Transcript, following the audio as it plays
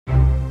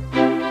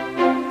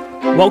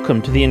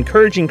Welcome to the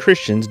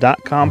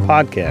EncouragingChristians.com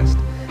podcast.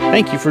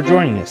 Thank you for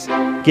joining us.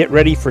 Get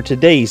ready for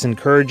today's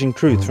encouraging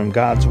truth from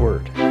God's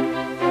Word.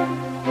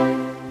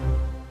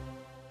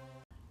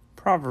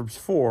 Proverbs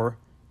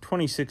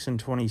 4:26 and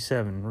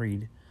 27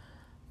 read,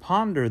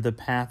 "Ponder the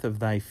path of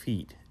thy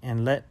feet,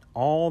 and let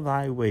all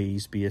thy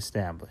ways be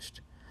established.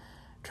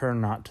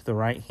 Turn not to the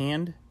right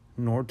hand,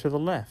 nor to the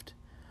left.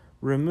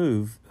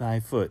 Remove thy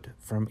foot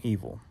from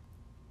evil."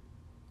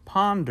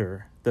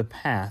 Ponder the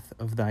path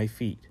of thy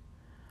feet.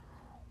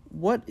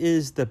 What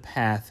is the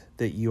path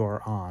that you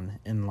are on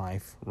in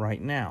life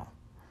right now?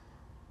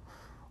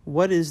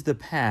 What is the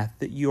path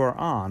that you are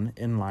on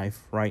in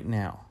life right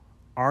now?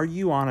 Are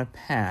you on a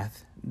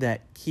path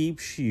that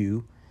keeps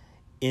you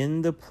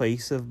in the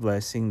place of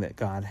blessing that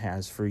God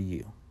has for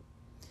you?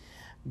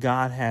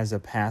 God has a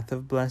path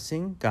of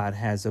blessing. God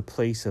has a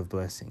place of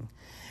blessing.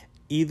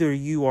 Either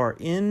you are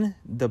in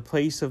the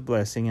place of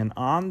blessing and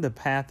on the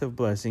path of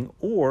blessing,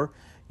 or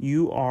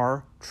you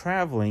are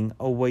traveling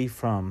away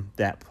from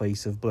that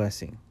place of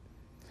blessing.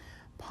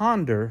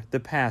 Ponder the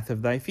path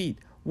of thy feet.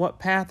 What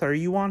path are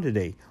you on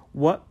today?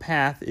 What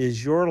path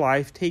is your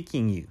life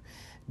taking you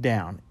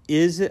down?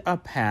 Is it a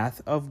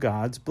path of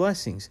God's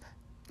blessings?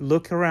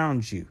 Look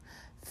around you.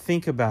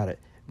 Think about it.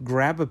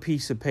 Grab a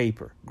piece of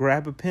paper.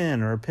 Grab a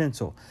pen or a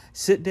pencil.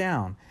 Sit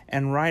down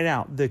and write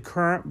out the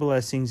current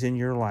blessings in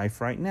your life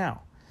right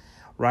now.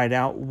 Write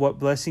out what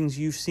blessings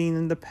you've seen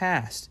in the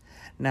past.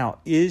 Now,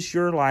 is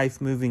your life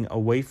moving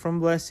away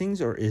from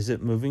blessings, or is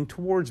it moving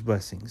towards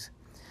blessings?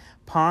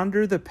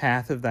 Ponder the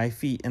path of thy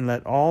feet, and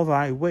let all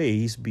thy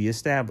ways be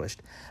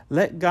established.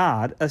 Let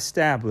God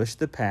establish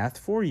the path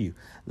for you.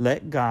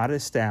 Let God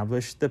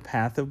establish the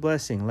path of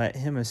blessing. Let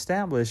Him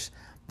establish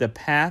the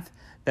path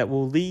that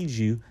will lead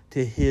you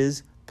to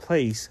His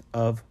place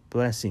of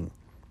blessing.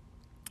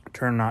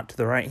 Turn not to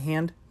the right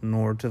hand,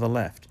 nor to the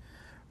left.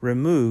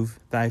 Remove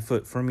thy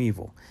foot from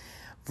evil.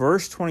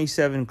 Verse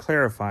 27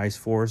 clarifies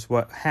for us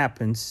what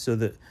happens, so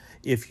that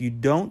if you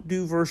don't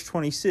do verse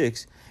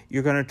 26,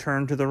 you're going to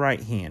turn to the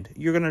right hand.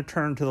 You're going to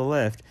turn to the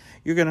left.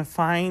 You're going to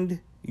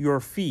find your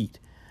feet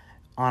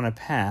on a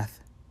path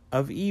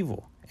of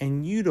evil,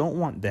 and you don't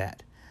want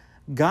that.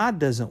 God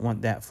doesn't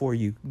want that for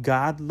you.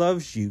 God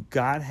loves you.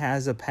 God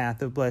has a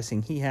path of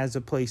blessing. He has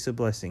a place of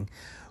blessing.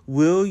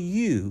 Will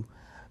you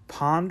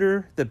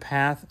ponder the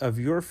path of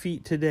your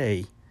feet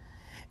today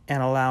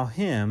and allow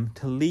Him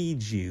to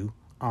lead you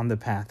on the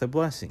path of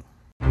blessing?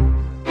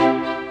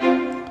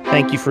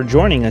 Thank you for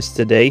joining us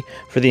today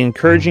for the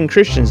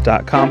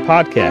EncouragingChristians.com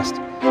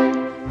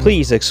podcast.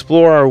 Please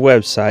explore our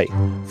website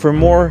for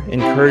more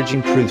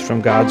encouraging truths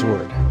from God's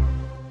Word.